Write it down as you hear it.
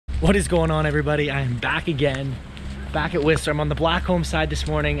What is going on, everybody? I am back again, back at Whistler. I'm on the Blackcomb side this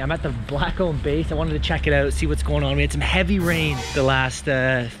morning. I'm at the Blackcomb base. I wanted to check it out, see what's going on. We had some heavy rain the last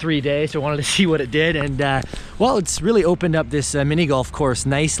 3 days, so I wanted to see what it did. And well, it's really opened up this mini golf course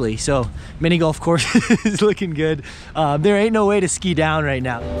nicely. So mini golf course is looking good. There ain't no way to ski down right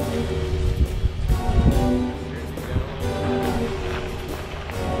now.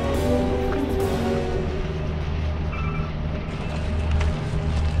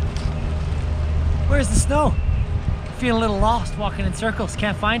 Where's the snow? Feeling a little lost, walking in circles,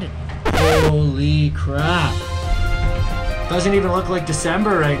 can't find it. Holy crap. Doesn't even look like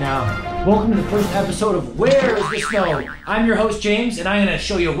December right now. Welcome to the first episode of Where is the Snow? I'm your host, James, and I'm gonna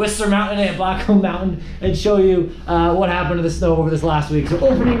show you Whistler Mountain and Blackcomb Mountain and show you what happened to the snow over this last week. So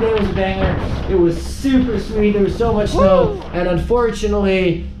opening day was a banger. It was super sweet. There was so much snow. And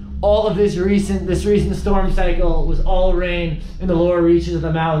unfortunately, all of this recent storm cycle was all rain in the lower reaches of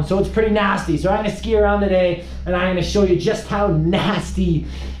the mountain. So it's pretty nasty. So I'm gonna ski around today and I'm gonna show you just how nasty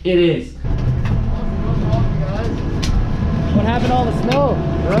it is. What happened to all the snow?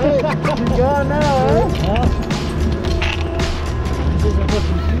 Right? You're gone now, eh? This isn't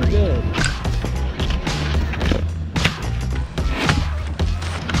looking too good.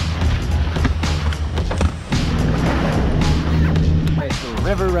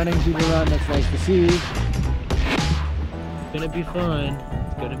 River running through the run, that's nice to see. It's gonna be fun.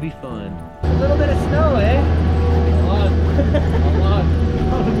 It's gonna be fun. A little bit of snow, eh? A lot. A lot.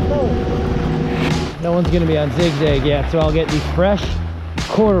 Oh, no. No one's gonna be on zigzag yet, so I'll get the fresh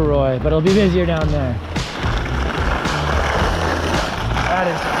corduroy, but it'll be busier down there. That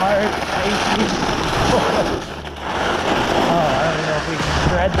is hard. Oh, I don't even know if we can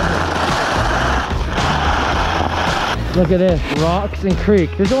shred them. Look at this, rocks and creek.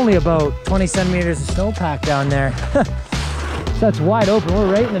 There's only about 20 centimeters of snowpack down there. So that's wide open. We're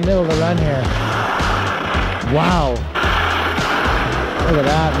right in the middle of the run here. Wow. Look at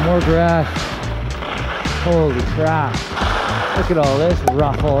that, more grass. Holy crap. Look at all this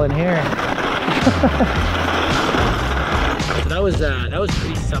ruffle in here. So that was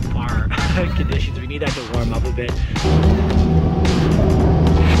pretty subpar conditions. We need that to warm up a bit.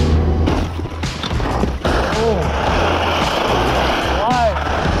 Oh.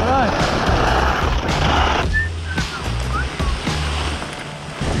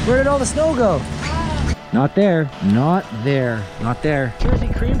 Where did all the snow go? Not there, not there, not there. Jersey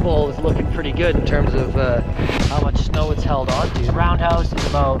Cream Bowl is looking pretty good in terms of how much snow it's held on to. Roundhouse is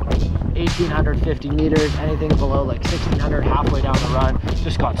about 1,850 meters. Anything below like 1,600 halfway down the run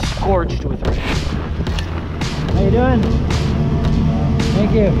just got scorched with rain. How you doing?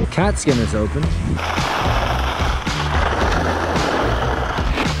 Thank you. Cat skinner's open.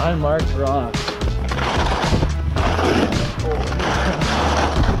 Unmarked rock.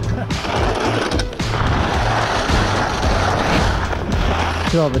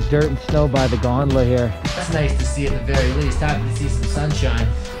 Look at all the dirt and snow by the gondola here. That's nice to see at the very least. Happy to see some sunshine.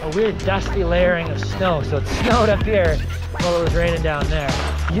 A weird dusty layering of snow. So it snowed up here while it was raining down there.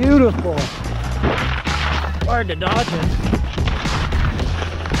 Beautiful. Hard to dodge it.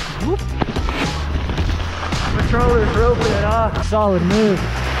 Whoop. Patrollers roping it off. Solid move.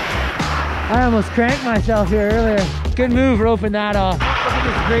 I almost cranked myself here earlier. Good move roping that off. Look at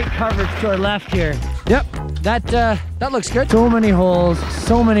this great coverage to our left here. Yep, that looks good. So many holes,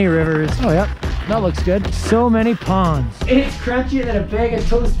 so many rivers. Oh, yep, that looks good. So many ponds. It's crunchier than a bag of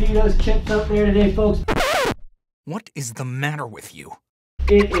Tostitos chips out there today, folks. What is the matter with you?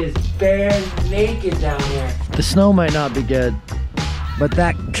 It is bare naked down here. The snow might not be good, but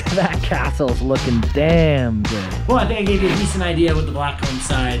that castle's looking damn good. Well, I think I gave you a decent idea what the Blackcomb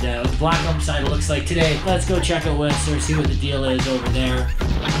side looks like today. Let's go check out Whistler, see what the deal is over there.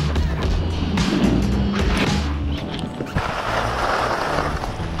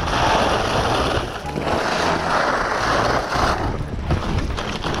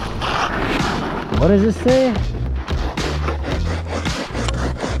 What does this say?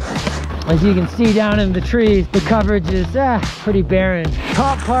 As you can see down in the trees, the coverage is pretty barren.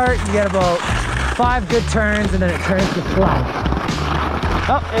 Top part, you get about 5 good turns and then it turns to flat.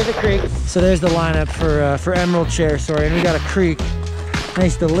 Oh, there's a creek. So there's the lineup for Emerald Chair, sorry, and we got a creek.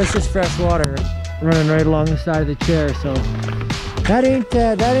 Nice, delicious fresh water running right along the side of the chair. So that ain't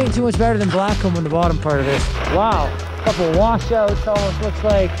too much better than Blackcomb on the bottom part of this. Wow, a couple washouts, almost looks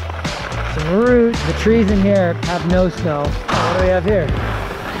like some roots. The trees in here have no snow. What do we have here?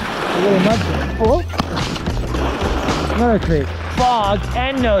 A little mud. Oh, another creek. Fog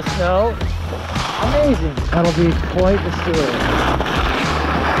and no snow. Amazing. That'll be quite the story.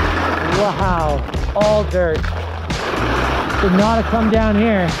 Wow, all dirt. Did not have come down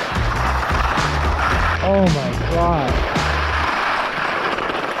here. Oh my god.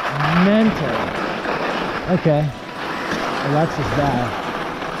 Mental. Okay. Well, that's just bad.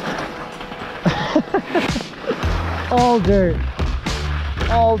 All dirt.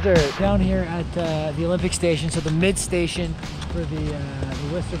 All dirt. Down here at the Olympic station, so the mid station for the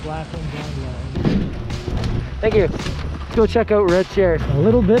Whistler Blackcomb down low. Thank you. Let's go check out Red Chairs. A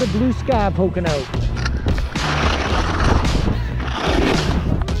little bit of blue sky poking out.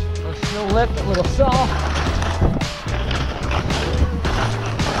 A little snow lift, a little soft.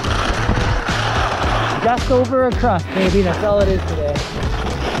 Just over a crust, baby. That's all it is today.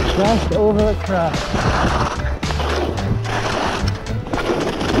 Just over a crust.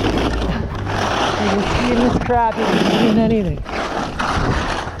 You can see in this crap, you can see in anything.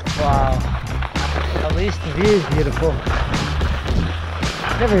 Wow. At least the view is beautiful.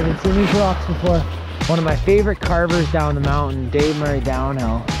 Never even seen these rocks before. One of my favorite carvers down the mountain, Dave Murray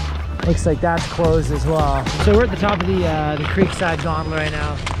Downhill. Looks like that's closed as well. So we're at the top of the Creekside Gauntlet right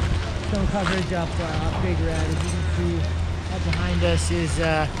now. Some coverage up Big Red. As you can see, up behind us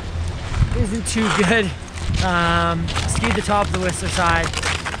isn't too good. Skied the top of the Whistler side.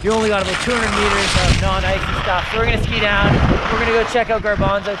 You only got about 200 meters of non-icy stuff. So we're gonna ski down. We're gonna go check out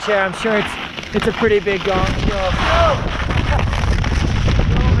Garbanzo Chair. I'm sure it's a pretty big gong hill. Oh!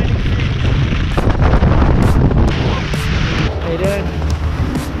 How you doing?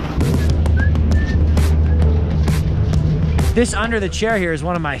 This under the chair here is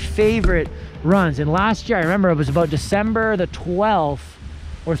one of my favorite runs. And last year, I remember it was about December the 12th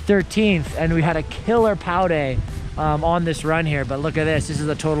or 13th, and we had a killer pow day on this run here. But look at this. This is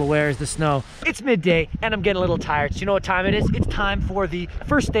the total where's the snow. It's midday and I'm getting a little tired. So you know what time it is? It's time for the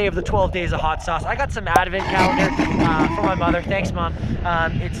first day of the 12 days of hot sauce. I got some advent calendar for my mother. Thanks, Mom.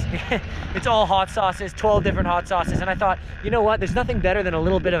 It's all hot sauces, 12 different hot sauces. And I thought, you know what? There's nothing better than a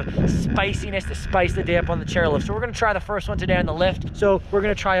little bit of spiciness to spice the day up on the chairlift. So we're gonna try the first one today on the lift. So we're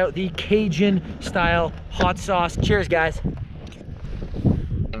gonna try out the Cajun style hot sauce. Cheers, guys.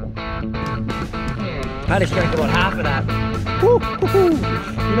 I just drank about half of that. Woo, woo, woo.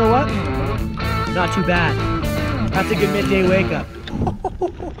 You know what? Not too bad. That's a good midday wake up.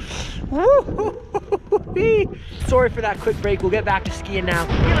 Sorry for that quick break. We'll get back to skiing now.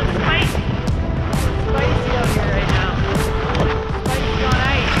 Feeling spicy. Spicy out here right now. Spicy on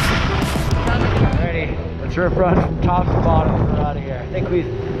ice. Ready? Let's rip run from top to bottom and we're out of here. I think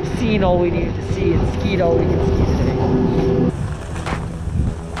we've seen all we needed to see and skied all we can ski today.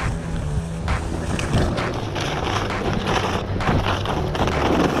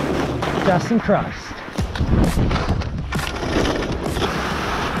 Dust and crust.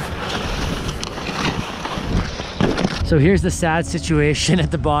 So here's the sad situation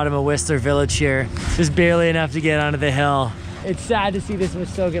at the bottom of Whistler Village here. There's barely enough to get onto the hill. It's sad to see this much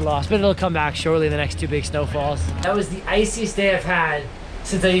snow get lost, but it'll come back shortly in the next two big snowfalls. That was the iciest day I've had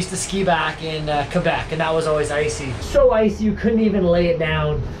since I used to ski back in Quebec, and that was always icy. So icy you couldn't even lay it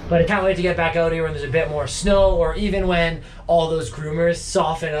down, but I can't wait to get back out here when there's a bit more snow, or even when all those groomers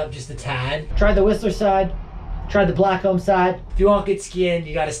soften up just a tad. Tried the Whistler side, tried the Blackcomb side. If you want good skiing,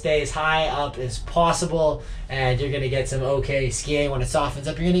 you gotta stay as high up as possible, and you're gonna get some okay skiing. When it softens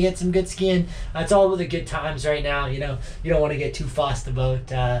up, you're gonna get some good skiing. It's all about the good times right now, you know. You don't wanna get too fussed about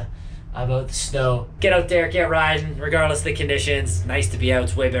the snow. Get out there, get riding, regardless of the conditions. Nice to be out.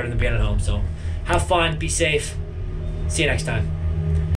 It's way better than being at home. So have fun, be safe. See you next time.